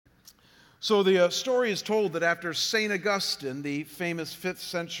So the story is told that after St. Augustine, the famous 5th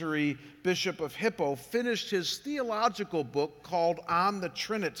century bishop of Hippo, finished his theological book called On the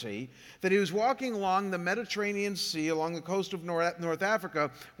Trinity, that he was walking along the Mediterranean Sea along the coast of North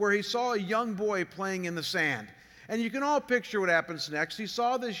Africa, where he saw a young boy playing in the sand. And you can all picture what happens next. He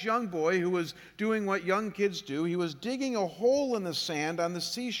saw this young boy who was doing what young kids do. He was digging a hole in the sand on the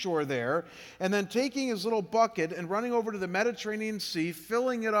seashore there, and then taking his little bucket and running over to the Mediterranean Sea,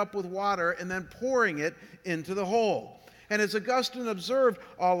 filling it up with water, and then pouring it into the hole. And as Augustine observed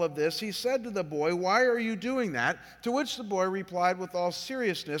all of this, he said to the boy, "Why are you doing that?" To which the boy replied with all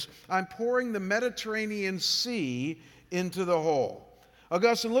seriousness, "I'm pouring the Mediterranean Sea into the hole."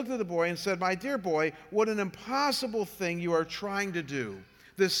 Augustine looked at the boy and said, "My dear boy, what an impossible thing you are trying to do.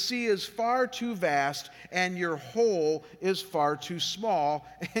 The sea is far too vast and your hole is far too small."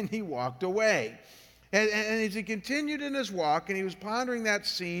 And he walked away. And as he continued in his walk and he was pondering that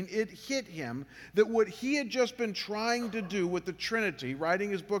scene, it hit him that what he had just been trying to do with the Trinity, writing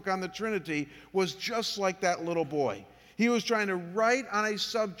his book on the Trinity, was just like that little boy. He was trying to write on a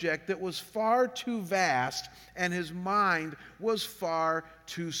subject that was far too vast, and his mind was far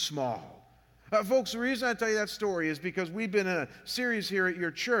too small. Folks, the reason I tell you that story is because we've been in a series here at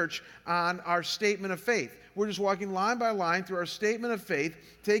your church on our statement of faith. We're just walking line by line through our statement of faith,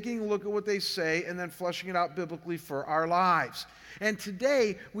 taking a look at what they say, and then fleshing it out biblically for our lives. And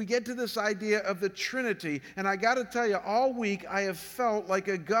today, we get to this idea of the Trinity, and I got to tell you, all week I have felt like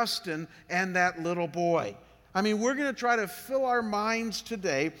Augustine and that little boy. I mean, we're going to try to fill our minds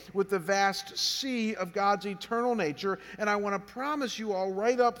today with the vast sea of God's eternal nature, and I want to promise you all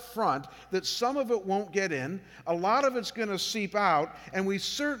right up front that some of it won't get in, a lot of it's going to seep out, and we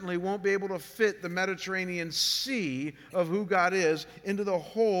certainly won't be able to fit the Mediterranean Sea of who God is into the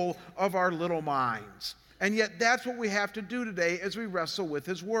whole of our little minds. And yet that's what we have to do today as we wrestle with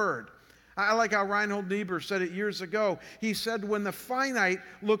His Word. I like how Reinhold Niebuhr said it years ago. He said, when the finite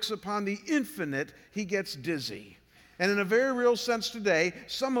looks upon the infinite, he gets dizzy. And in a very real sense today,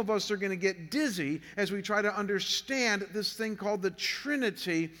 some of us are going to get dizzy as we try to understand this thing called the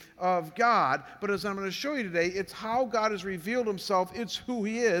Trinity of God. But as I'm going to show you today, it's how God has revealed Himself. It's who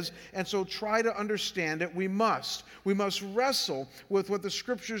He is. And so try to understand it. We must. We must wrestle with what the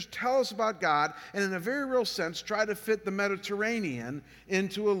Scriptures tell us about God, and in a very real sense, try to fit the Mediterranean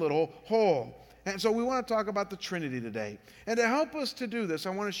into a little hole. And so we want to talk about the Trinity today. And to help us to do this,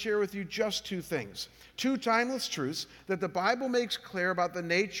 I want to share with you just two things. Two timeless truths that the Bible makes clear about the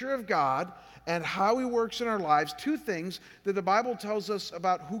nature of God and how He works in our lives. Two things that the Bible tells us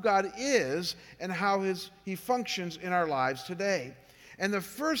about who God is and how He functions in our lives today. And the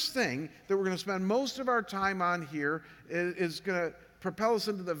first thing that we're going to spend most of our time on here is going to propel us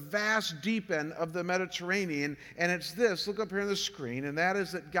into the vast deep end of the Mediterranean, and it's this, look up here on the screen, and that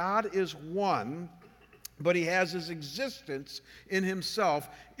is that God is one, but He has His existence in Himself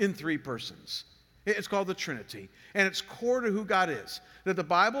in three persons. It's called the Trinity, and it's core to who God is. That the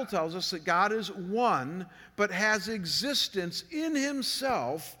Bible tells us that God is one, but has existence in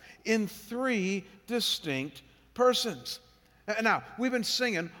Himself in three distinct persons. Now, we've been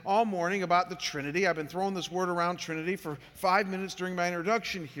singing all morning about the Trinity. I've been throwing this word around Trinity for 5 minutes during my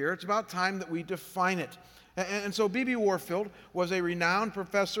introduction here. It's about time that we define it. And so B.B. Warfield was a renowned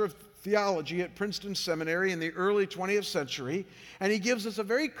professor of theology at Princeton Seminary in the early 20th century, and he gives us a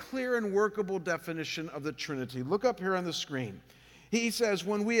very clear and workable definition of the Trinity. Look up here on the screen. He says,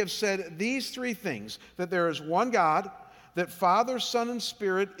 when we have said these three things, that there is one God, that Father, Son, and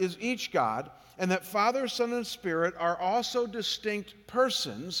Spirit is each God, and that Father, Son, and Spirit are also distinct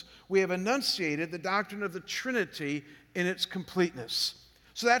persons, we have enunciated the doctrine of the Trinity in its completeness.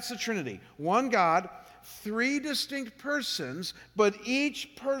 So that's the Trinity. One God, three distinct persons, but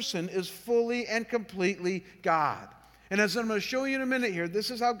each person is fully and completely God. And as I'm going to show you in a minute here, this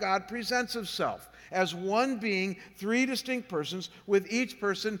is how God presents Himself, as one being, three distinct persons, with each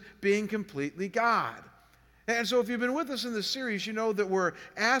person being completely God. And so if you've been with us in this series, you know that we're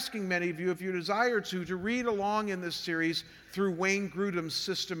asking many of you, if you desire to read along in this series through Wayne Grudem's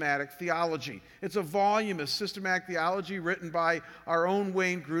Systematic Theology. It's a volume of systematic theology written by our own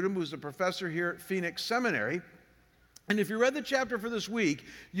Wayne Grudem, who's a professor here at Phoenix Seminary. And if you read the chapter for this week,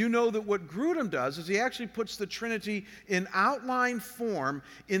 you know that what Grudem does is he actually puts the Trinity in outline form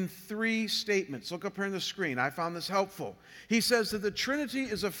in three statements. Look up here on the screen. I found this helpful. He says that the Trinity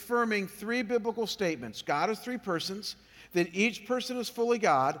is affirming three biblical statements. God is three persons, that each person is fully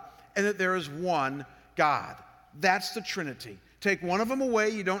God, and that there is one God. That's the Trinity. Take one of them away,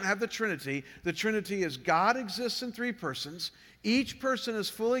 you don't have the Trinity. The Trinity is God exists in three persons. Each person is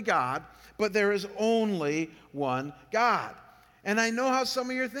fully God, but there is only one God. And I know how some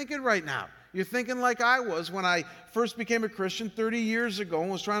of you are thinking right now. You're thinking like I was when I first became a Christian 30 years ago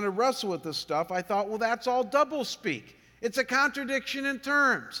and was trying to wrestle with this stuff. I thought, well, that's all doublespeak. It's a contradiction in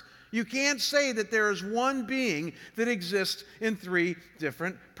terms. You can't say that there is one being that exists in three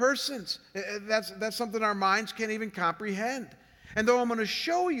different persons. That's something our minds can't even comprehend. And though I'm going to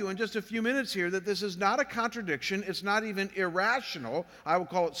show you in just a few minutes here that this is not a contradiction, it's not even irrational, I would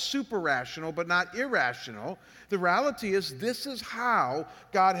call it super-rational, but not irrational, the reality is this is how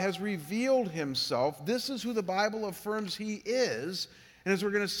God has revealed himself. This is who the Bible affirms he is. And as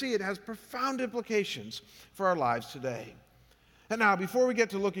we're going to see, it has profound implications for our lives today. And now, before we get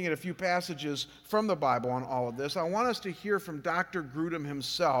to looking at a few passages from the Bible on all of this, I want us to hear from Dr. Grudem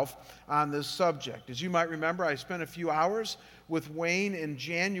himself on this subject. As you might remember, I spent a few hours with Wayne in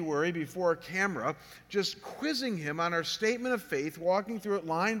January before a camera, just quizzing him on our statement of faith, walking through it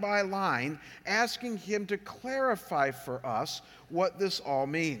line by line, asking him to clarify for us what this all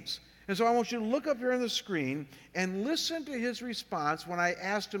means. And so I want you to look up here on the screen and listen to his response when I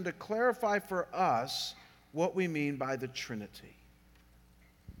asked him to clarify for us what we mean by the Trinity.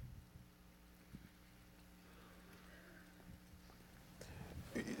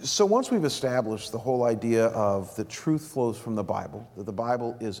 So once we've established the whole idea of the truth flows from the Bible, that the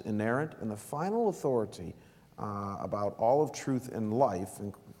Bible is inerrant and the final authority about all of truth in life,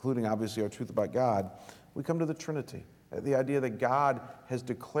 including obviously our truth about God, we come to the Trinity. The idea that God has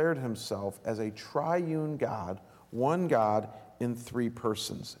declared himself as a triune God, one God in three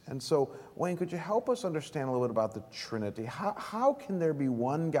persons. And so, Wayne, could you help us understand a little bit about the Trinity? How can there be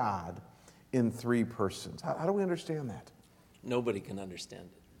one God in three persons? How do we understand that? Nobody can understand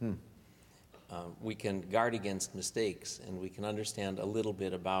it. We can guard against mistakes, and we can understand a little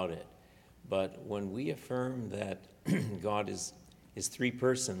bit about it. But when we affirm that God is three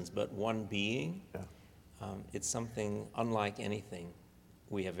persons but one being, it's something unlike anything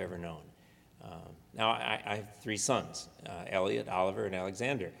we have ever known. Now, I have three sons, Elliot, Oliver, and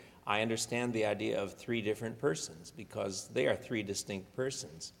Alexander. I understand the idea of three different persons because they are three distinct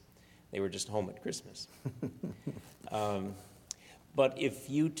persons. They were just home at Christmas. But if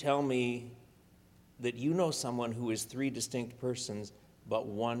you tell me that you know someone who is three distinct persons but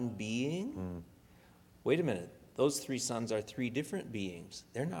one being, wait a minute, those three sons are three different beings.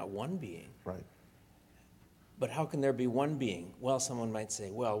 They're not one being. Right. But how can there be one being? Well, someone might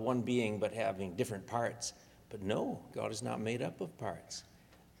say, well, one being but having different parts. But no, God is not made up of parts.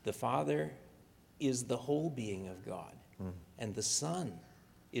 The Father is the whole being of God, and the Son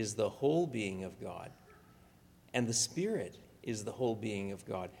is the whole being of God, and the Spirit is the whole being of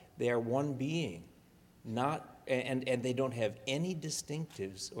God. They are one being, and they don't have any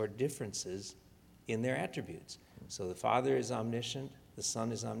distinctives or differences in their attributes. So the Father is omniscient, the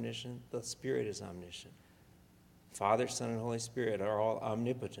Son is omniscient, the Spirit is omniscient. Father, Son, and Holy Spirit are all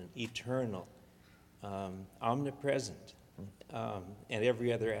omnipotent, eternal, omnipresent, and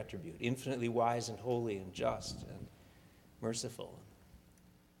every other attribute, infinitely wise and holy and just and merciful.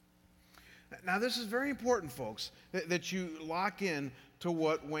 Now, this is very important, folks, that you lock in to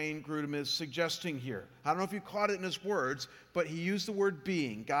what Wayne Grudem is suggesting here. I don't know if you caught it in his words, but he used the word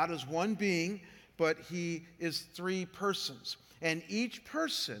being. God is one being, but he is three persons. And each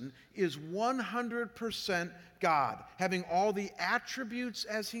person is 100% God, having all the attributes,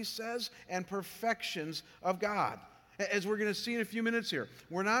 as he says, and perfections of God. As we're going to see in a few minutes here,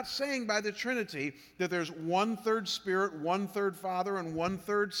 we're not saying by the Trinity that there's 1/3 Spirit, 1/3 Father, and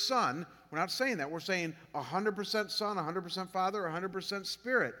 1/3 Son. We're not saying that. We're saying 100% Son, 100% Father, 100%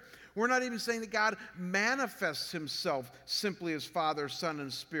 Spirit. We're not even saying that God manifests himself simply as Father, Son,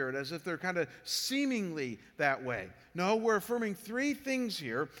 and Spirit, as if they're kind of seemingly that way. No, we're affirming three things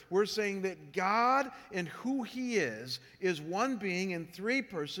here. We're saying that God and who he is one being in three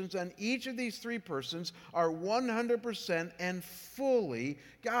persons, and each of these three persons are 100% and fully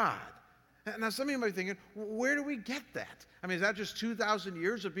God. Now, some of you might be thinking, where do we get that? I mean, is that just 2,000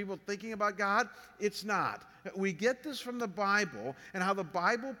 years of people thinking about God? It's not. We get this from the Bible and how the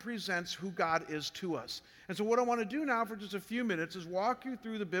Bible presents who God is to us. And so what I want to do now for just a few minutes is walk you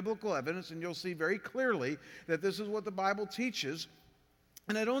through the biblical evidence, and you'll see very clearly that this is what the Bible teaches.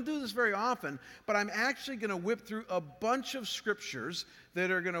 And I don't do this very often, but I'm actually going to whip through a bunch of scriptures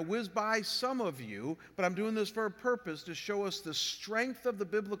that are going to whiz by some of you, but I'm doing this for a purpose to show us the strength of the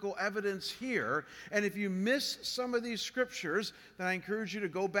biblical evidence here. And if you miss some of these scriptures, then I encourage you to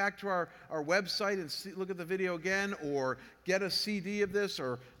go back to our website and look at the video again, or get a CD of this,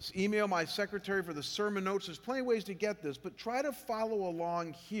 or email my secretary for the sermon notes. There's plenty of ways to get this, but try to follow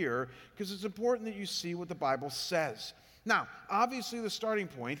along here because it's important that you see what the Bible says. Now, obviously, the starting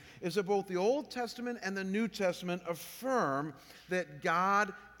point is that both the Old Testament and the New Testament affirm that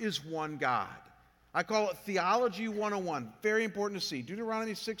God is one God. I call it Theology 101. Very important to see.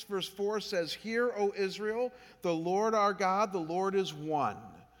 Deuteronomy 6, verse 4 says, "Hear, O Israel, the Lord our God, the Lord is one."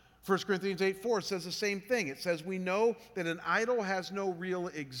 1 Corinthians 8, 4 says the same thing. It says, "We know that an idol has no real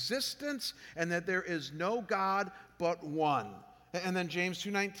existence and that there is no God but one." And then James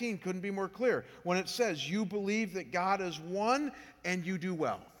 2:19 couldn't be more clear when it says, "You believe that God is one and you do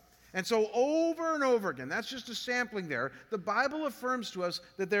well." And so over and over again, that's just a sampling there, the Bible affirms to us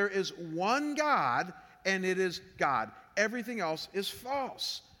that there is one God and it is God. Everything else is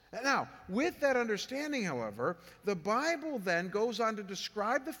false. Now, with that understanding, however, the Bible then goes on to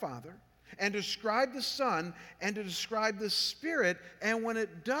describe the Father and describe the Son and to describe the Spirit, and when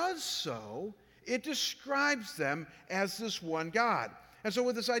it does so, it describes them as this one God. And so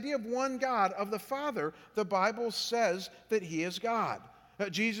with this idea of one God, of the Father, the Bible says that He is God.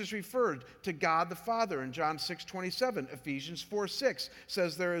 Jesus referred to God the Father in John 6:27. Ephesians 4:6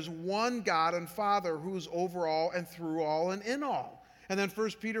 says there is one God and Father who is over all and through all and in all. And then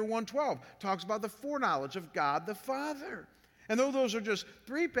 1 Peter 1:12 talks about the foreknowledge of God the Father. And though those are just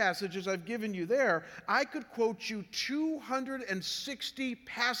three passages I've given you there, I could quote you 260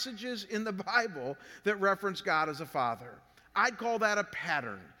 passages in the Bible that reference God as a Father. I'd call that a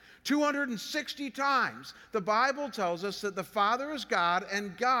pattern. 260 times the Bible tells us that the Father is God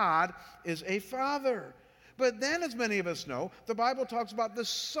and God is a Father. But then, as many of us know, the Bible talks about the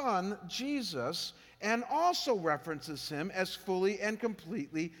Son, Jesus, and also references Him as fully and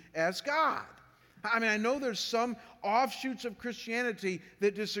completely as God. I mean, I know there's some offshoots of Christianity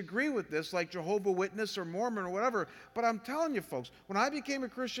that disagree with this, like Jehovah's Witness or Mormon or whatever, but I'm telling you folks, when I became a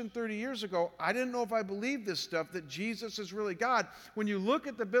Christian 30 years ago, I didn't know if I believed this stuff, that Jesus is really God. When you look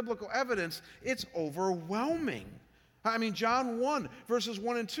at the biblical evidence, it's overwhelming. I mean, John 1, verses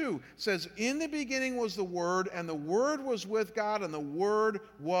 1 and 2 says, "In the beginning was the Word, and the Word was with God, and the Word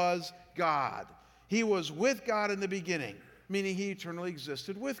was God. He was with God in the beginning," meaning He eternally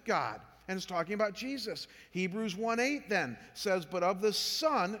existed with God. And it's talking about Jesus. Hebrews 1:8 then says, "But of the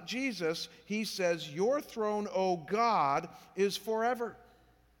Son, Jesus, He says, 'Your throne, O God, is forever.'"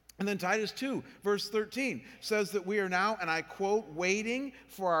 And then Titus 2, verse 13 says that we are now, and I quote, "waiting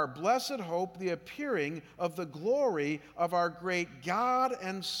for our blessed hope, the appearing of the glory of our great God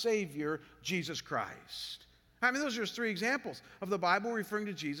and Savior, Jesus Christ." I mean, those are just three examples of the Bible referring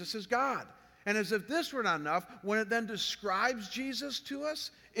to Jesus as God. And as if this were not enough, when it then describes Jesus to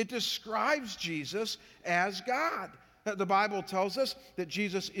us, it describes Jesus as God. The Bible tells us that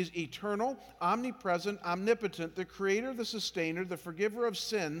Jesus is eternal, omnipresent, omnipotent, the creator, the sustainer, the forgiver of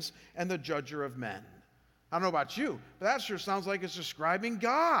sins, and the judger of men. I don't know about you, but that sure sounds like it's describing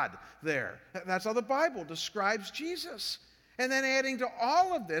God there. That's how the Bible describes Jesus. And then adding to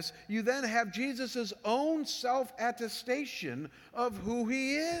all of this, you then have Jesus' own self-attestation of who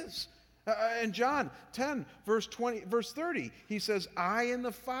He is. In John 10, verse 30, He says, "I and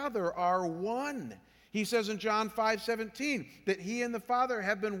the Father are one." He says in John 5:17 that He and the Father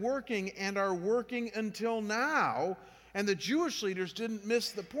have been working and are working until now. And the Jewish leaders didn't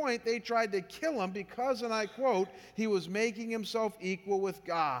miss the point. They tried to kill Him because, and I quote, He was making Himself equal with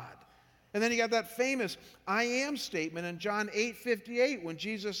God. And then you got that famous "I am" statement in John 8:58 when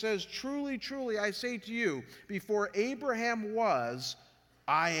Jesus says, "Truly, truly, I say to you, before Abraham was,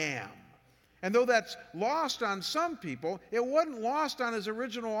 I am." And though that's lost on some people, it wasn't lost on His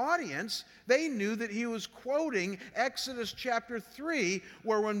original audience. They knew that He was quoting Exodus chapter 3,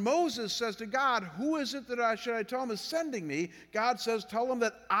 where when Moses says to God, "Who is it that I tell Him is sending me?" God says, "Tell them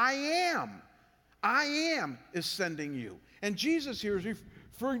that I am is sending you." And Jesus here is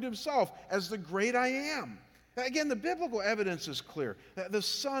referring to Himself as the great I am. Again, the biblical evidence is clear. The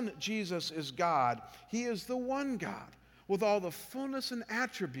Son, Jesus, is God. He is the one God, with all the fullness and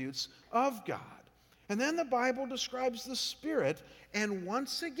attributes of God. And then the Bible describes the Spirit, and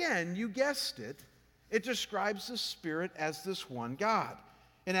once again, you guessed it, it describes the Spirit as this one God.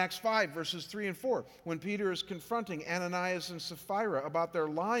 In Acts 5, verses 3 and 4, when Peter is confronting Ananias and Sapphira about their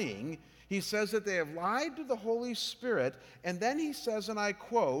lying, he says that they have lied to the Holy Spirit, and then he says, and I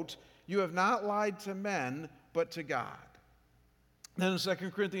quote, "You have not lied to men, but to God." Then in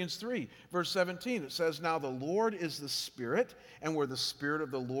 2 Corinthians 3, verse 17, it says, "Now the Lord is the Spirit, and where the Spirit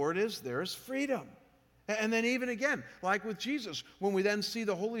of the Lord is, there is freedom." And then even again, like with Jesus, when we then see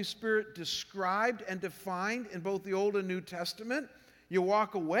the Holy Spirit described and defined in both the Old and New Testament, you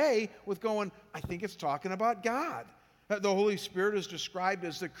walk away with going, I think it's talking about God. The Holy Spirit is described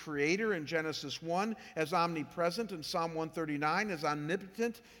as the creator in Genesis 1, as omnipresent in Psalm 139, as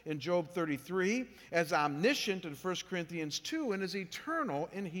omnipotent in Job 33, as omniscient in 1 Corinthians 2, and as eternal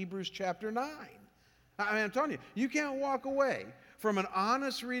in Hebrews chapter 9. I'm telling you, you can't walk away from an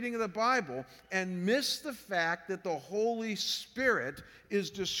honest reading of the Bible and miss the fact that the Holy Spirit is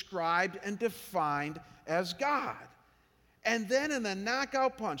described and defined as God. And then in the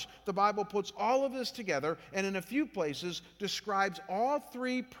knockout punch, the Bible puts all of this together and in a few places describes all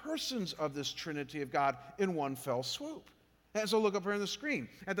three persons of this Trinity of God in one fell swoop. And so look up here on the screen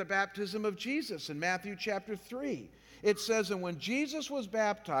at the baptism of Jesus in Matthew chapter 3. It says, and when Jesus was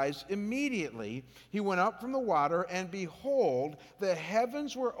baptized, immediately he went up from the water, and behold, the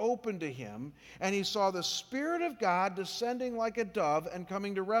heavens were opened to him, and he saw the Spirit of God descending like a dove and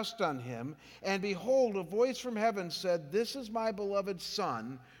coming to rest on him. And behold, a voice from heaven said, this is my beloved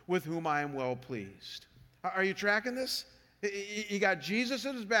Son, with whom I am well pleased. Are you tracking this? You got Jesus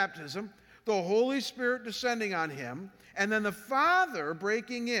at his baptism, the Holy Spirit descending on him, and then the Father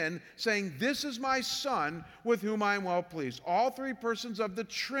breaking in, saying, this is my Son, with whom I am well pleased. All three persons of the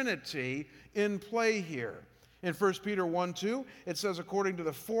Trinity in play here. In 1 Peter 1:2, it says, according to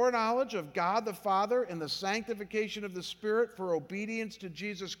the foreknowledge of God the Father and the sanctification of the Spirit for obedience to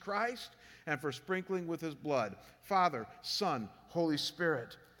Jesus Christ and for sprinkling with his blood. Father, Son, Holy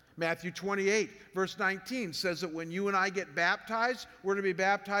Spirit. Matthew 28, verse 19 says that when you and I get baptized, we're to be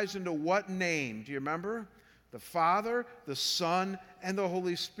baptized into what name? Do you remember? The Father, the Son, and the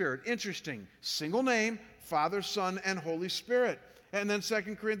Holy Spirit. Interesting. Single name, Father, Son, and Holy Spirit. And then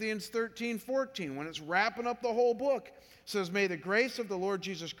 2 Corinthians 13:14, when it's wrapping up the whole book, says, may the grace of the Lord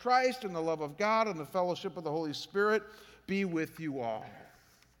Jesus Christ and the love of God and the fellowship of the Holy Spirit be with you all.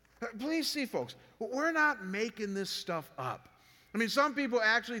 Please see, folks, we're not making this stuff up. I mean, some people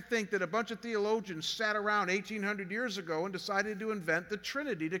actually think that a bunch of theologians sat around 1800 years ago and decided to invent the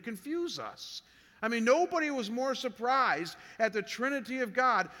Trinity to confuse us. I mean, nobody was more surprised at the Trinity of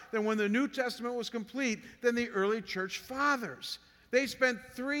God than when the New Testament was complete than the early church fathers. They spent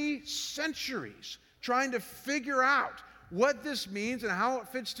 3 centuries trying to figure out what this means and how it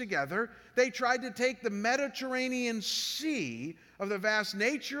fits together. They tried to take the Mediterranean Sea of the vast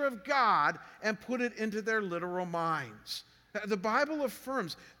nature of God and put it into their literal minds. The Bible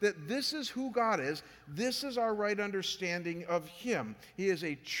affirms that this is who God is. This is our right understanding of him. He is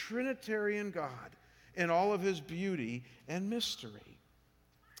a Trinitarian God in all of his beauty and mystery.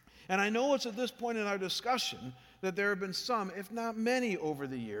 And I know it's at this point in our discussion that there have been some, if not many, over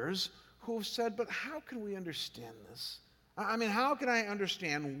the years who have said, but how can we understand this? I mean, how can I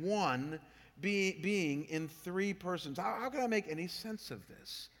understand one being in 3 persons? How can I make any sense of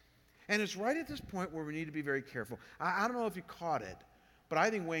this? And it's right at this point where we need to be very careful. I don't know if you caught it, but I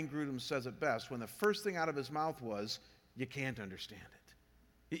think Wayne Grudem says it best when the first thing out of his mouth was, you can't understand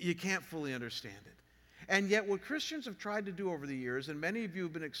it. You can't fully understand it. And yet what Christians have tried to do over the years, and many of you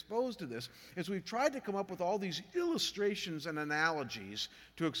have been exposed to this, is we've tried to come up with all these illustrations and analogies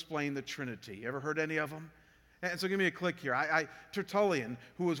to explain the Trinity. You ever heard any of them? And so give me a click here. Tertullian,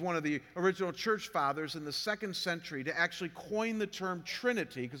 who was one of the original church fathers in the 2nd century to actually coin the term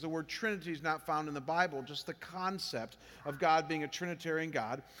Trinity, because the word Trinity is not found in the Bible, just the concept of God being a Trinitarian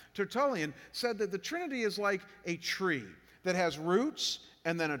God. Tertullian said that the Trinity is like a tree that has roots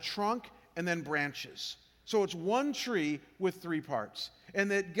and then a trunk and then branches. So it's one tree with 3 parts. And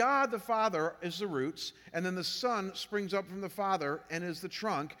that God the Father is the roots, and then the Son springs up from the Father and is the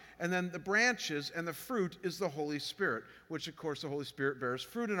trunk, and then the branches and the fruit is the Holy Spirit, which of course the Holy Spirit bears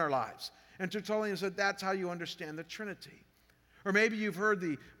fruit in our lives. And Tertullian said that's how you understand the Trinity. Or maybe you've heard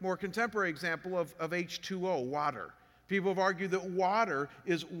the more contemporary example of H2O, water. People have argued that water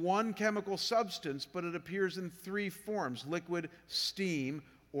is one chemical substance, but it appears in 3 forms: liquid, steam,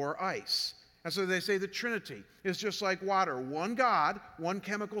 or ice. And so they say the Trinity is just like water. One God, one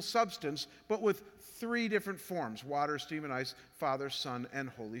chemical substance, but with 3 different forms: water, steam, and ice, Father, Son, and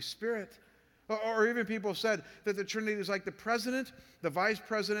Holy Spirit. Or even people have said that the Trinity is like the President, the Vice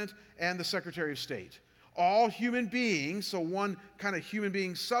President, and the Secretary of State. All human beings, so one kind of human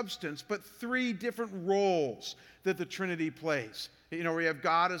being substance, but 3 different roles that the Trinity plays. You know, we have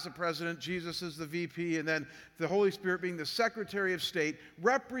God as the president, Jesus as the VP, and then the Holy Spirit being the Secretary of State,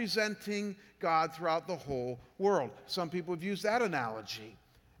 representing God throughout the whole world. Some people have used that analogy.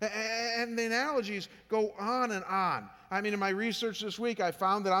 And the analogies go on and on. I mean, in my research this week, I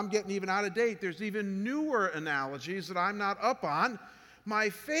found that I'm getting even out of date. There's even newer analogies that I'm not up on. My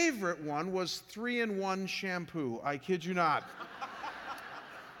favorite one was 3-in-1 shampoo. I kid you not.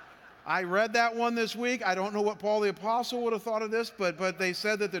 I read that one this week. I don't know what Paul the Apostle would have thought of this, but they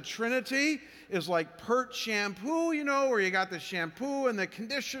said that the Trinity is like Pert shampoo, where you got the shampoo and the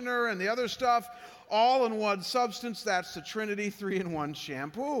conditioner and the other stuff all in one substance. That's the Trinity 3-in-1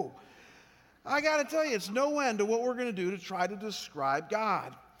 shampoo. I got to tell you, it's no end to what we're going to do to try to describe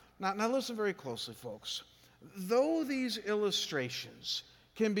God. Now listen very closely, folks. Though these illustrations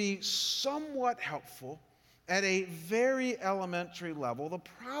can be somewhat helpful at a very elementary level, the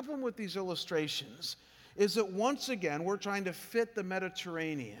problem with these illustrations is that once again we're trying to fit the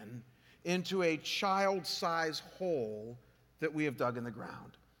Mediterranean into a child-sized hole that we have dug in the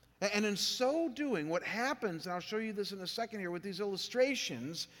ground. And in so doing, what happens, and I'll show you this in a second here with these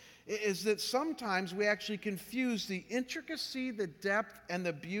illustrations, is that sometimes we actually confuse the intricacy, the depth, and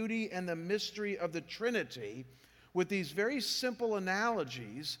the beauty and the mystery of the Trinity with these very simple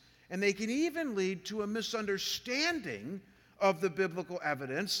analogies, and they can even lead to a misunderstanding of the biblical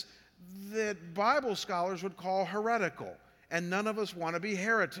evidence that Bible scholars would call heretical, and none of us want to be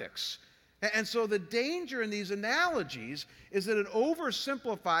heretics. And so the danger in these analogies is that it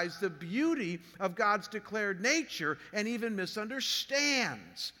oversimplifies the beauty of God's declared nature and even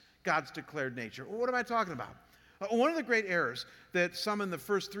misunderstands God's declared nature. What am I talking about? One of the great errors that some in the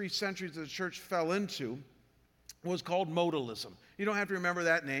first 3 centuries of the church fell into was called modalism. You don't have to remember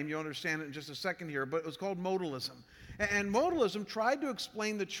that name. You'll understand it in just a second here, but it was called modalism. And modalism tried to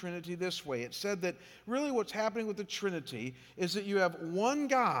explain the Trinity this way. It said that really what's happening with the Trinity is that you have one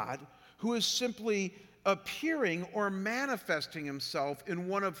God who is simply appearing or manifesting himself in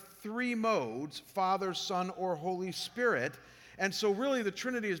one of 3 modes, Father, Son, or Holy Spirit. And so really the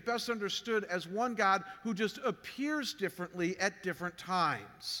Trinity is best understood as one God who just appears differently at different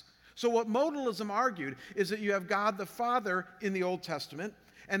times. So what modalism argued is that you have God the Father in the Old Testament,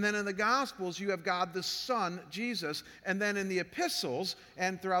 and then in the Gospels you have God the Son, Jesus, and then in the epistles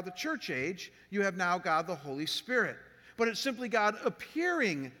and throughout the church age you have now God the Holy Spirit. But it's simply God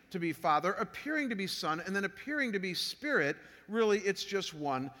appearing to be Father, appearing to be Son, and then appearing to be Spirit. Really, it's just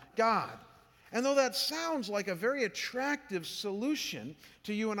one God. And though that sounds like a very attractive solution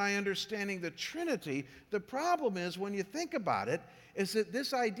to you and I understanding the Trinity, the problem is, when you think about it, is that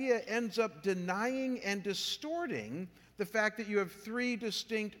this idea ends up denying and distorting the fact that you have 3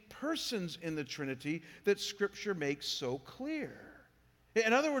 distinct persons in the Trinity that Scripture makes so clear.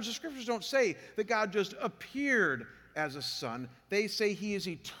 In other words, the Scriptures don't say that God just appeared as a Son. They say he is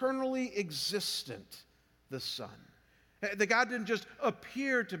eternally existent, the Son. That God didn't just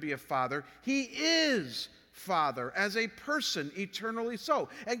appear to be a Father. He is Father as a person, eternally so.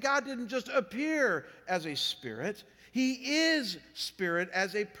 And God didn't just appear as a Spirit. He is Spirit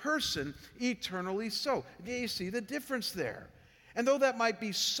as a person, eternally so. Do you see the difference there? And though that might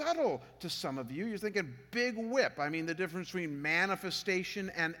be subtle to some of you, you're thinking big whip. I mean, the difference between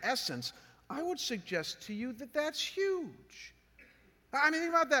manifestation and essence. I would suggest to you that that's huge. I mean,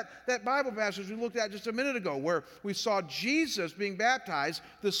 think about that Bible passage we looked at just a minute ago, where we saw Jesus being baptized,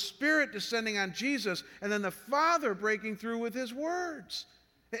 the Spirit descending on Jesus, and then the Father breaking through with his words.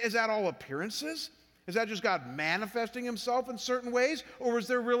 Is that all appearances? Is that just God manifesting himself in certain ways? Or was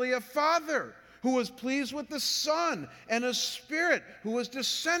there really a Father who was pleased with the Son, and a Spirit who was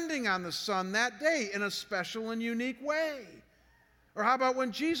descending on the Son that day in a special and unique way? Or how about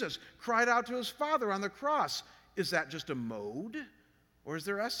when Jesus cried out to his Father on the cross? Is that just a mode? Or is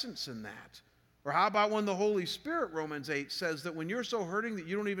there essence in that? Or how about when the Holy Spirit, Romans 8, says that when you're so hurting that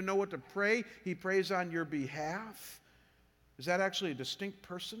you don't even know what to pray, he prays on your behalf? Is that actually a distinct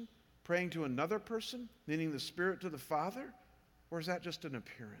person praying to another person, meaning the Spirit to the Father? Or is that just an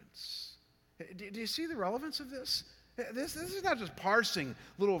appearance? Do you see the relevance of this? This is not just parsing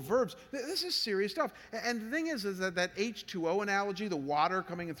little verbs. This is serious stuff. And the thing is that H2O analogy, the water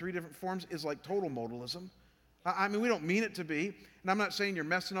coming in 3 different forms, is like total modalism. I mean, we don't mean it to be. And I'm not saying you're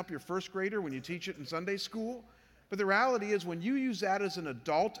messing up your first grader when you teach it in Sunday school. But the reality is, when you use that as an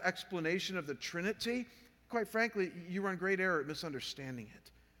adult explanation of the Trinity, quite frankly, you run great error at misunderstanding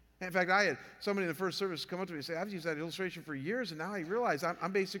it. In fact, I had somebody in the first service come up to me and say, I've used that illustration for years, and now I realize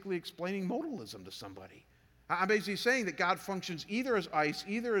I'm basically explaining modalism to somebody. I'm basically saying that God functions either as ice,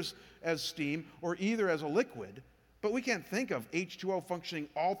 either as steam, or either as a liquid. But we can't think of H2O functioning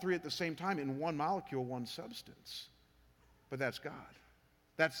all 3 at the same time in one molecule, one substance. But that's God.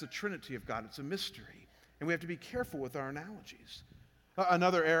 That's the Trinity of God. It's a mystery. And we have to be careful with our analogies.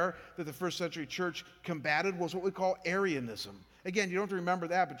 Another error that the first century church combated was what we call Arianism. Again, you don't have to remember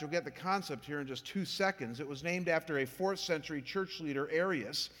that, but you'll get the concept here in just 2 seconds. It was named after a 4th century church leader,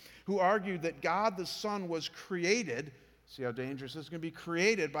 Arius, who argued that God the Son was created. See how dangerous this is going to be?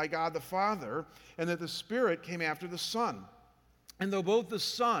 Created by God the Father, and that the Spirit came after the Son. And though both the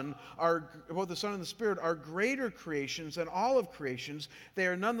Son and the Spirit are greater creations than all of creations, they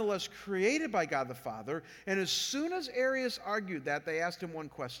are nonetheless created by God the Father. And as soon as Arius argued that, they asked him one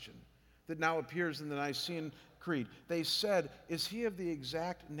question that now appears in the Nicene Creed. They said, is he of the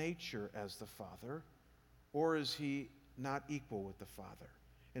exact nature as the Father, or is he not equal with the Father?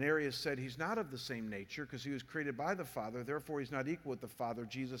 And Arius said, he's not of the same nature because he was created by the Father, therefore he's not equal with the Father.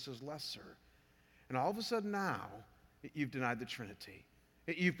 Jesus is lesser. And all of a sudden now, you've denied the Trinity.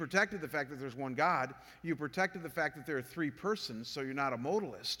 You've protected the fact that there's one God. You've protected the fact that there are three persons, so you're not a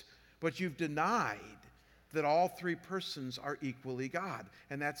modalist. But you've denied that all three persons are equally God.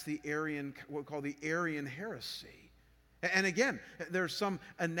 And that's the Arian, what we call the Arian heresy. And again, there's some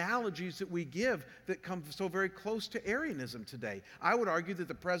analogies that we give that come so very close to Arianism today. I would argue that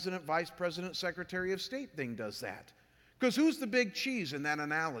the president, vice president, secretary of state thing does that. Because who's the big cheese in that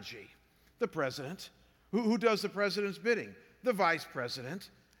analogy? The president. Who does the president's bidding? The vice president.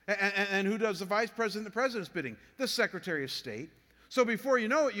 And who does the vice president the president's bidding? The secretary of state. So before you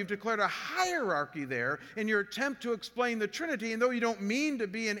know it, you've declared a hierarchy there in your attempt to explain the Trinity, and though you don't mean to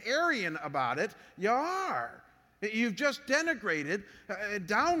be an Arian about it, you are. You've just denigrated,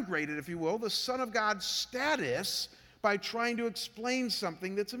 downgraded, if you will, the Son of God's status by trying to explain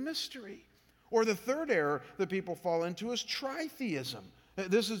something that's a mystery. Or the third error that people fall into is tritheism.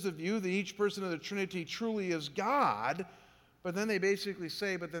 This is the view that each person of the Trinity truly is God, but then they basically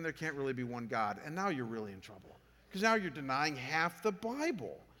say, but then there can't really be one God. And now you're really in trouble, because now you're denying half the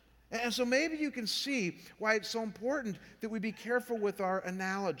Bible. And so maybe you can see why it's so important that we be careful with our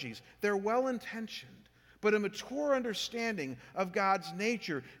analogies. They're well-intentioned, but a mature understanding of God's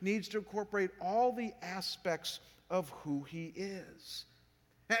nature needs to incorporate all the aspects of who he is.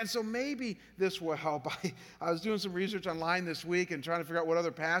 And so maybe this will help. I was doing some research online this week and trying to figure out what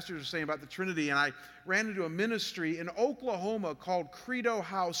other pastors are saying about the Trinity, and I ran into a ministry in Oklahoma called Credo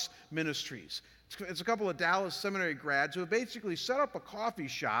House Ministries. It's a couple of Dallas seminary grads who have basically set up a coffee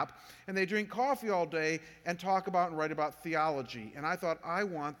shop, and they drink coffee all day and talk about and write about theology. And I thought, I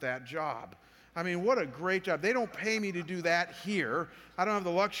want that job. I mean, what a great job. They don't pay me to do that here. I don't have the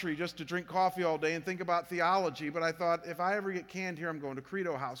luxury just to drink coffee all day and think about theology, but I thought if I ever get canned here, I'm going to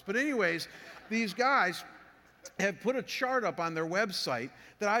Credo House. But anyways, these guys have put a chart up on their website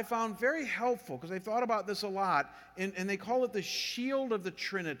that I found very helpful because they thought about this a lot, and they call it the shield of the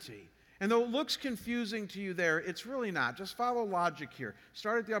Trinity. And though it looks confusing to you there, it's really not. Just follow logic here.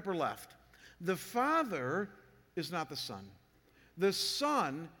 Start at the upper left. The Father is not the Son. The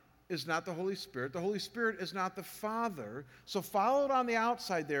Son is not the Holy Spirit. The Holy Spirit is not the Father. So followed on the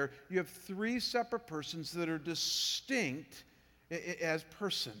outside there, you have three separate persons that are distinct as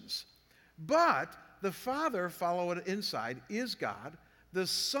persons. But the Father, followed inside, is God. The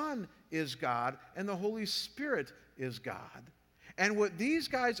Son is God. And the Holy Spirit is God. And what these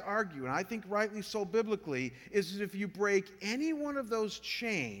guys argue, and I think rightly so biblically, is that if you break any one of those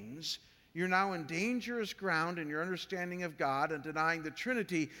chains, you're now in dangerous ground in your understanding of God and denying the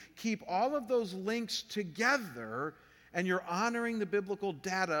Trinity. Keep all of those links together, and you're honoring the biblical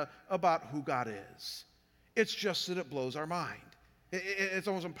data about who God is. It's just that it blows our mind. It's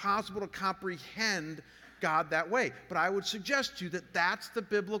almost impossible to comprehend God that way. But I would suggest to you that that's the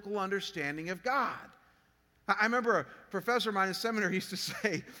biblical understanding of God. I remember a professor of mine in seminary used to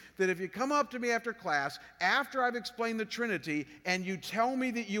say that if you come up to me after class, after I've explained the Trinity, and you tell me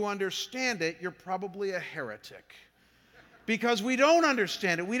that you understand it, you're probably a heretic. Because we don't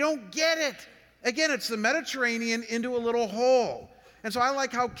understand it. We don't get it. Again, it's the Mediterranean into a little hole. And so I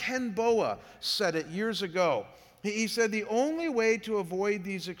like how Ken Boa said it years ago. He said the only way to avoid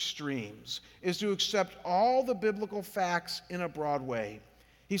these extremes is to accept all the biblical facts in a broad way.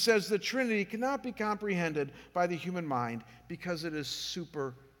 He says the Trinity cannot be comprehended by the human mind because it is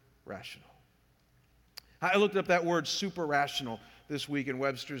super rational. I looked up that word super rational this week in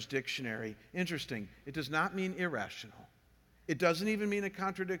Webster's dictionary. Interesting. It does not mean irrational. It doesn't even mean a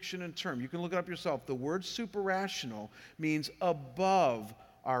contradiction in term. You can look it up yourself. The word super rational means above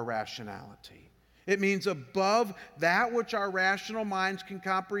our rationality. It means above that which our rational minds can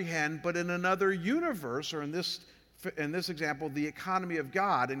comprehend, but in another universe, or in this example, the economy of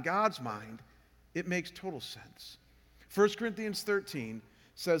God, in God's mind, it makes total sense. 1 Corinthians 13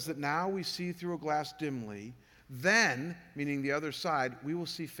 says that now we see through a glass dimly, then, meaning the other side, we will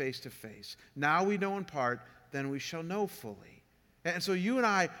see face to face. Now we know in part, then we shall know fully. And so you and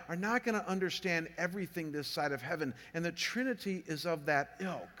I are not going to understand everything this side of heaven, and the Trinity is of that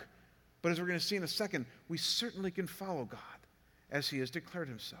ilk. But as we're going to see in a second, we certainly can follow God as he has declared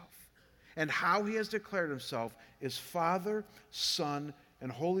himself. And how he has declared himself is Father, Son,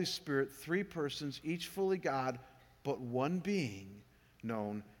 and Holy Spirit, three persons, each fully God, but one being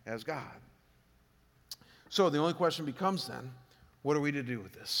known as God. So the only question becomes then, what are we to do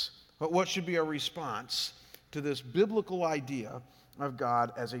with this? What should be our response to this biblical idea of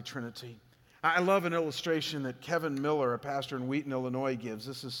God as a Trinity? I love an illustration that Kevin Miller, a pastor in Wheaton, Illinois, gives.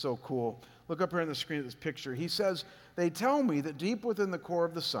 This is so cool. Look up here on the screen at this picture. He says, "They tell me that deep within the core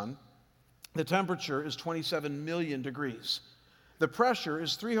of the sun, the temperature is 27 million degrees. The pressure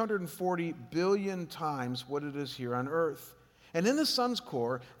is 340 billion times what it is here on Earth. And in the sun's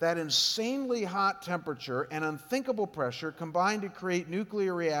core, that insanely hot temperature and unthinkable pressure combine to create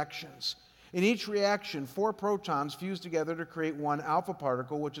nuclear reactions. In each reaction, 4 protons fuse together to create one alpha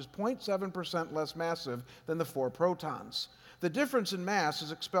particle, which is 0.7% less massive than the 4 protons. The difference in mass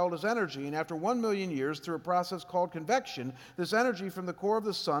is expelled as energy, and after 1 million years, through a process called convection, this energy from the core of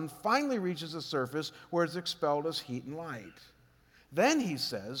the sun finally reaches the surface where it's expelled as heat and light." Then he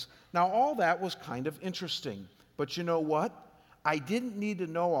says, "Now all that was kind of interesting, but you know what? I didn't need to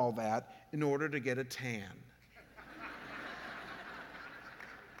know all that in order to get a tan."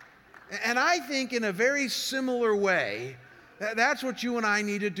 And I think in a very similar way, that's what you and I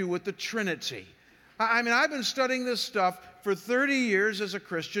need to do with the Trinity. I mean, I've been studying this stuff for 30 years as a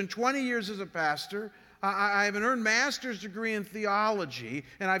Christian, 20 years as a pastor. I have an earned master's degree in theology,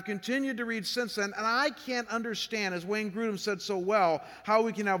 and I've continued to read since then, and I can't understand, as Wayne Grudem said so well, how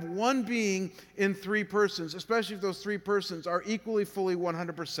we can have one being in 3 persons, especially if those 3 persons are equally, fully,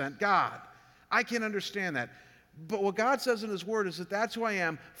 100% God. I can't understand that. But what God says in His Word is that that's who I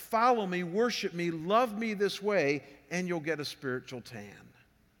am. Follow me, worship me, love me this way, and you'll get a spiritual tan.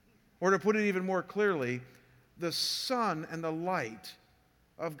 Or to put it even more clearly, the sun and the light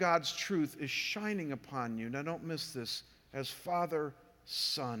of God's truth is shining upon you. Now don't miss this, as Father,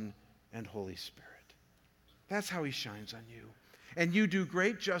 Son, and Holy Spirit. That's how He shines on you. And you do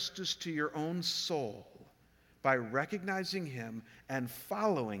great justice to your own soul by recognizing Him and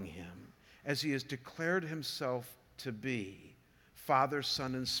following Him as He has declared Himself to be, Father,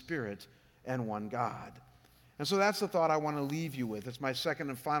 Son, and Spirit, and one God. And so that's the thought I want to leave you with. It's my second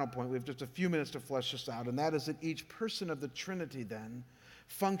and final point. We have just a few minutes to flesh this out, and that is that each person of the Trinity then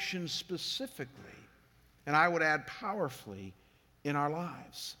functions specifically, and I would add powerfully, in our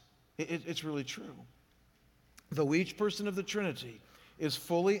lives. It's really true. Though each person of the Trinity is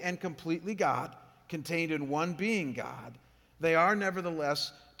fully and completely God, contained in one being God, they are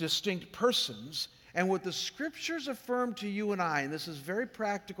nevertheless distinct persons. And what the Scriptures affirm to you and I, and this is very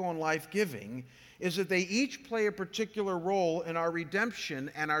practical and life-giving, is that they each play a particular role in our redemption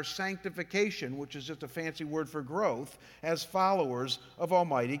and our sanctification, which is just a fancy word for growth, as followers of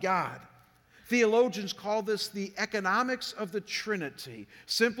Almighty God. Theologians call this the economics of the Trinity.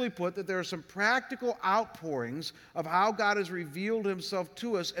 Simply put, that there are some practical outpourings of how God has revealed Himself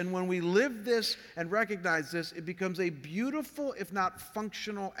to us, and when we live this and recognize this, it becomes a beautiful, if not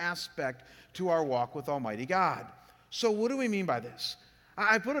functional, aspect to our walk with Almighty God. So what do we mean by this?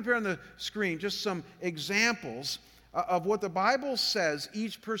 I put up here on the screen just some examples of what the Bible says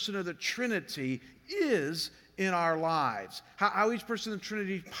each person of the Trinity is in our lives, how each person of the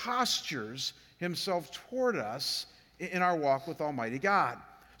Trinity postures himself toward us in our walk with Almighty God.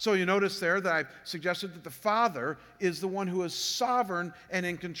 So you notice there that I've suggested that the Father is the one who is sovereign and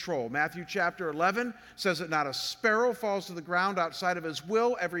in control. Matthew chapter 11 says that not a sparrow falls to the ground outside of His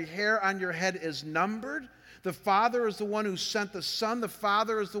will. Every hair on your head is numbered. The Father is the one who sent the Son. The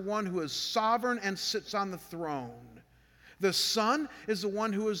Father is the one who is sovereign and sits on the throne. The Son is the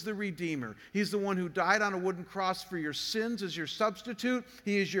one who is the Redeemer. He's the one who died on a wooden cross for your sins as your substitute.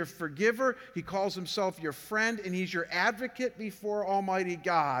 He is your forgiver. He calls Himself your friend, and He's your advocate before Almighty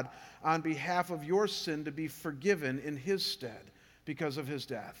God on behalf of your sin to be forgiven in His stead because of His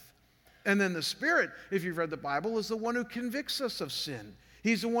death. And then the Spirit, if you've read the Bible, is the one who convicts us of sin.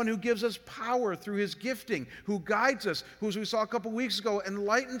 He's the one who gives us power through His gifting, who guides us, who, as we saw a couple weeks ago,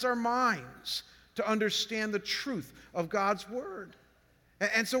 enlightens our minds to understand the truth of God's Word.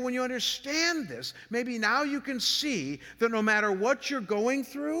 And so when you understand this, maybe now you can see that no matter what you're going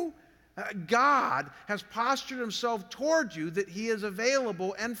through, God has postured Himself toward you, that He is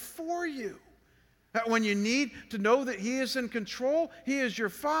available and for you. When you need to know that He is in control, He is your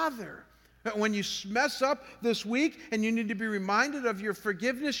Father. When you mess up this week and you need to be reminded of your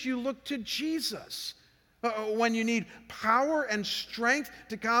forgiveness, you look to Jesus. When you need power and strength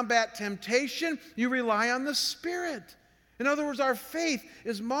to combat temptation, you rely on the Spirit. In other words, our faith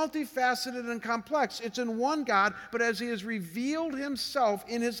is multifaceted and complex. It's in one God, but as He has revealed Himself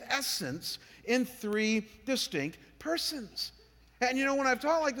in His essence in 3 distinct persons. And you know, when I've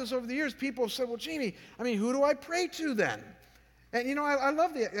taught like this over the years, people have said, well, Jamie, who do I pray to then? And you know, I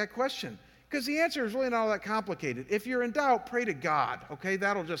love that question. Because the answer is really not all that complicated. If you're in doubt, pray to God, okay?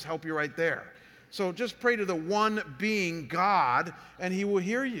 That'll just help you right there. So just pray to the one being God, and he will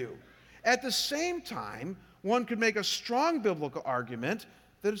hear you. At the same time, one could make a strong biblical argument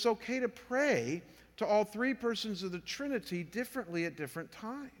that it's okay to pray to all three persons of the Trinity differently at different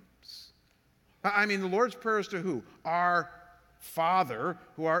times. I mean, the Lord's Prayer is to who? Our Father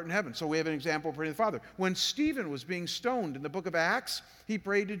who art in heaven. So we have an example of praying to the Father. When Stephen was being stoned in the book of Acts, he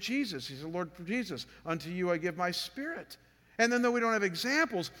prayed to Jesus. He said, Lord Jesus, unto you I give my spirit. And then though we don't have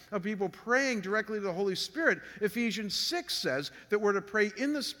examples of people praying directly to the Holy Spirit, Ephesians 6 says that we're to pray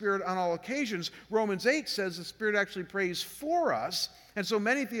in the Spirit on all occasions. Romans 8 says the Spirit actually prays for us. And so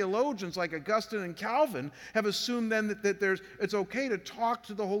many theologians like Augustine and Calvin have assumed then that it's okay to talk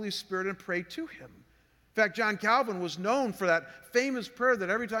to the Holy Spirit and pray to him. In fact, John Calvin was known for that famous prayer that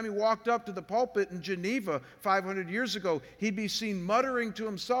every time he walked up to the pulpit in Geneva 500 years ago, he'd be seen muttering to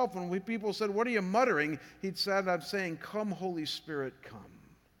himself. And when people said, what are you muttering? He'd said, I'm saying, come, Holy Spirit, come.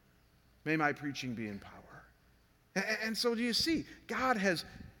 May my preaching be in power. And so do you see, God has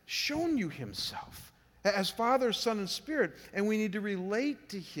shown you himself as Father, Son, and Spirit, and we need to relate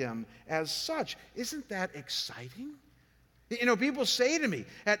to him as such. Isn't that exciting? You know, people say to me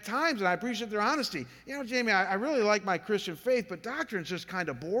at times, and I appreciate their honesty, you know, Jamie, I really like my Christian faith, but doctrine's just kind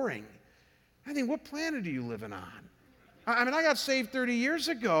of boring. I think, what planet are you living on? I mean, I got saved 30 years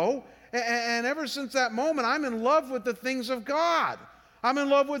ago, and ever since that moment, I'm in love with the things of God. I'm in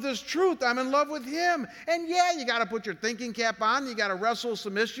love with his truth. I'm in love with him. And yeah, you got to put your thinking cap on. You got to wrestle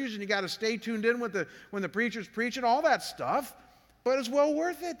some issues, and you got to stay tuned in when the preacher's preaching, all that stuff. But it's well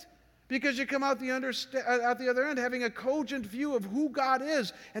worth it. Because you come out the other end having a cogent view of who God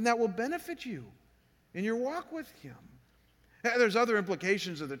is, and that will benefit you in your walk with him. There's other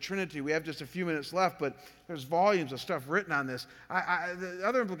implications of the Trinity. We have just a few minutes left, but there's volumes of stuff written on this. The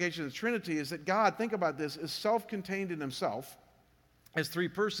other implication of the Trinity is that God, think about this, is self-contained in himself as three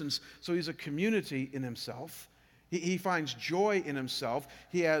persons, so he's a community in himself. He finds joy in himself.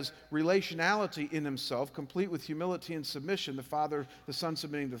 He has relationality in himself, complete with humility and submission. The Father, the Son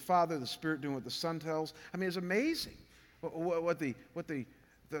submitting to the Father, the Spirit doing what the Son tells. I mean, it's amazing what the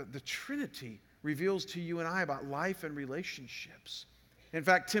Trinity reveals to you and I about life and relationships. In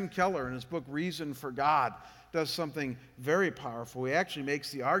fact, Tim Keller, in his book Reason for God, does something very powerful. He actually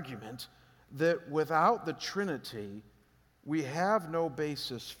makes the argument that without the Trinity, we have no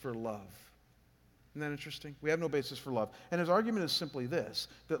basis for love. Isn't that interesting? We have no basis for love. And his argument is simply this,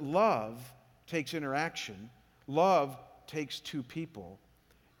 that love takes interaction, love takes two people,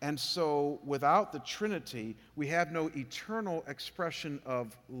 and so without the Trinity, we have no eternal expression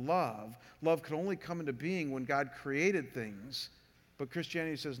of love. Love could only come into being when God created things, but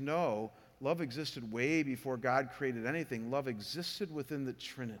Christianity says no, love existed way before God created anything. Love existed within the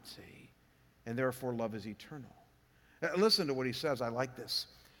Trinity, and therefore love is eternal. Listen to what he says. I like this.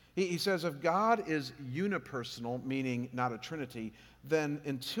 He says, if God is unipersonal, meaning not a trinity, then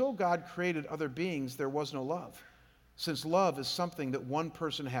until God created other beings, there was no love, since love is something that one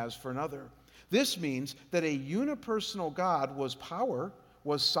person has for another. This means that a unipersonal God was power,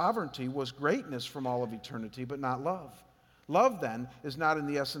 was sovereignty, was greatness from all of eternity, but not love. Love, then, is not in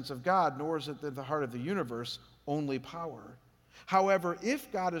the essence of God, nor is it at the heart of the universe, only power. However, if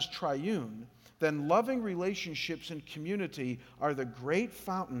God is triune, then loving relationships and community are the great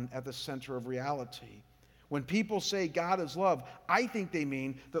fountain at the center of reality. When people say God is love, I think they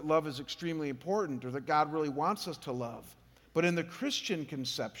mean that love is extremely important or that God really wants us to love. But in the Christian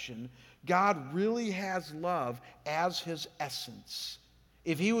conception, God really has love as his essence.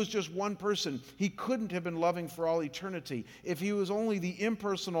 If he was just one person, he couldn't have been loving for all eternity. If he was only the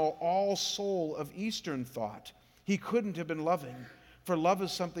impersonal all-soul of Eastern thought, he couldn't have been loving, for love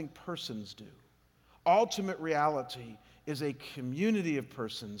is something persons do. Ultimate reality is a community of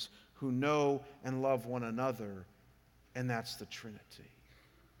persons who know and love one another, and that's the Trinity.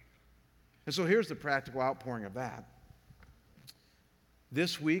 And so here's the practical outpouring of that.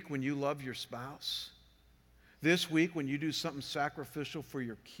 This week, when you love your spouse, this week, when you do something sacrificial for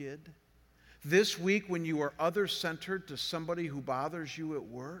your kid, this week, when you are other-centered to somebody who bothers you at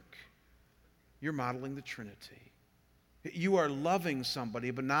work, you're modeling the Trinity. You are loving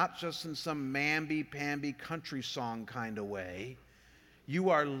somebody, but not just in some mamby-pamby country song kind of way. You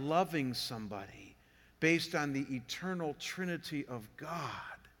are loving somebody based on the eternal Trinity of God,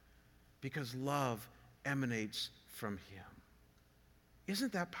 because love emanates from him.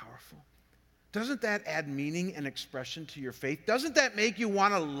 Isn't that powerful? Doesn't that add meaning and expression to your faith? Doesn't that make you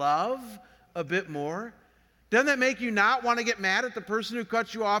want to love a bit more? Doesn't that make you not want to get mad at the person who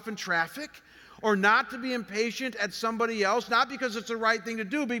cuts you off in traffic? or not to be impatient at somebody else, not because it's the right thing to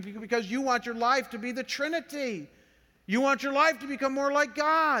do, but because you want your life to be the Trinity. You want your life to become more like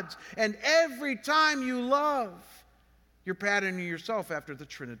God's. And every time you love, you're patterning yourself after the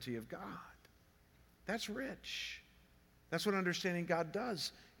Trinity of God. That's rich. That's what understanding God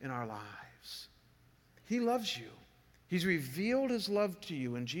does in our lives. He loves you. He's revealed his love to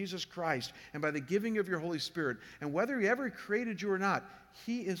you in Jesus Christ and by the giving of your Holy Spirit. And whether he ever created you or not,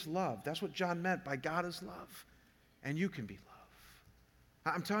 he is love. That's what John meant by God is love. And you can be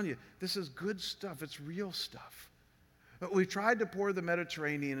love. I'm telling you, this is good stuff. It's real stuff. But we've tried to pour the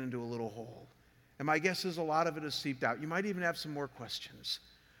Mediterranean into a little hole. And my guess is a lot of it has seeped out. You might even have some more questions.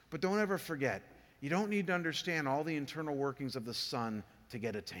 But don't ever forget, you don't need to understand all the internal workings of the sun to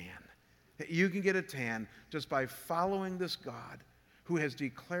get a tan. You can get a tan just by following this God who has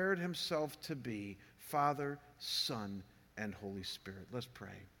declared himself to be Father, Son, and Holy Spirit. Let's pray.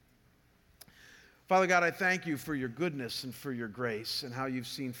 Father God, I thank you for your goodness and for your grace and how you've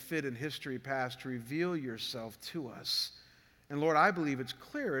seen fit in history past to reveal yourself to us. And Lord, I believe it's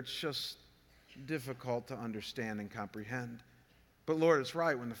clear. It's just difficult to understand and comprehend. But Lord, it's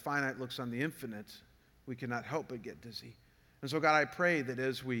right. When the finite looks on the infinite, we cannot help but get dizzy. And so God, I pray that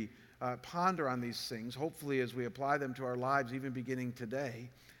as we ponder on these things, hopefully as we apply them to our lives, even beginning today,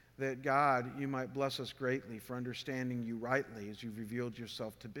 that God, you might bless us greatly for understanding you rightly as you've revealed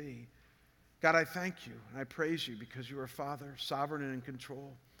yourself to be. God, I thank you and I praise you because you are Father, sovereign and in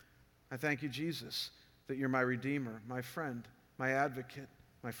control. I thank you, Jesus, that you're my Redeemer, my friend, my advocate,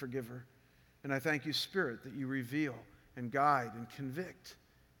 my forgiver. And I thank you, Spirit, that you reveal and guide and convict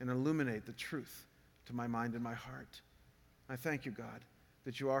and illuminate the truth to my mind and my heart. I thank you, God,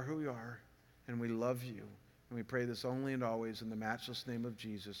 that you are who you are, and we love you. And we pray this only and always in the matchless name of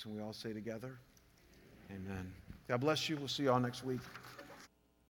Jesus. And we all say together, amen. God bless you. We'll see you all next week.